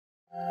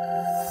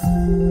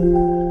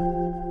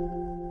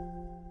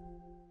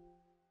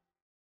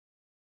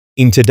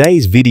In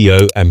today's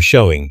video, I'm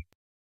showing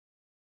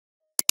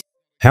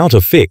how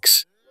to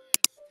fix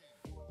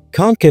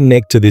can't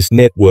connect to this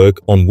network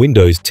on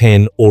Windows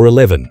 10 or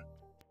 11.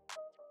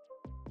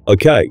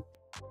 Okay.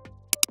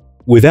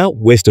 Without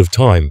waste of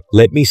time,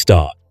 let me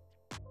start.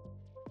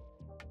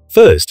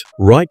 First,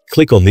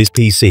 right-click on this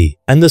PC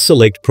and the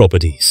Select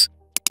Properties.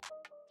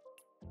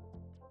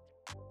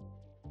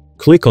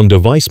 Click on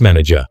Device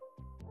Manager.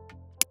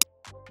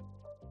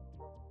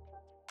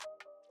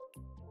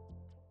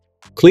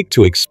 Click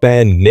to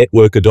expand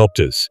Network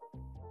Adapters.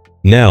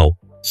 Now,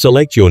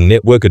 select your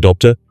network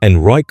adapter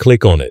and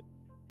right-click on it.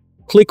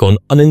 Click on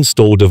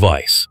Uninstall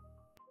Device.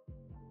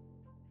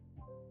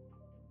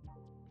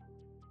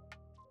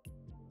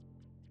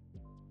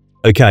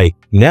 Okay,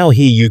 now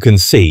here you can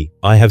see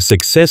I have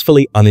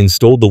successfully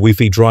uninstalled the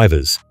Wi-Fi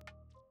drivers.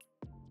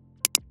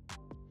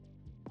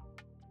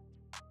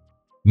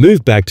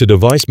 Move back to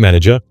Device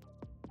Manager.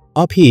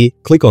 Up here,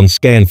 click on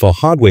Scan for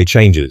hardware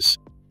changes.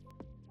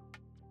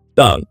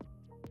 Done.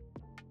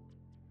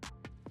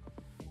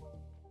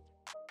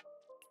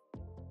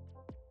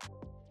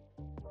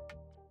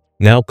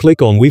 Now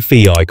click on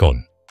Wi-Fi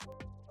icon.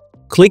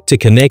 Click to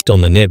connect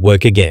on the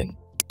network again.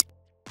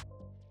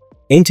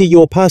 Enter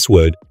your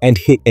password and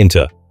hit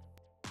Enter.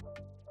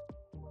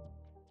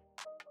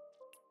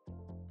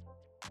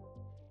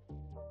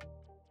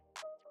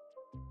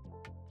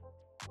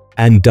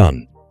 And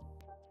done.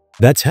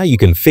 That's how you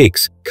can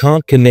fix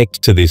can't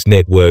connect to this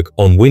network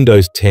on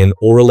Windows 10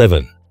 or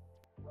 11.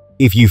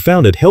 If you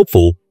found it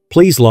helpful,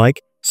 please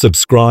like,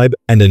 subscribe,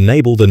 and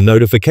enable the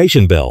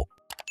notification bell.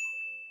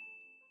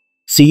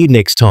 See you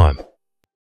next time.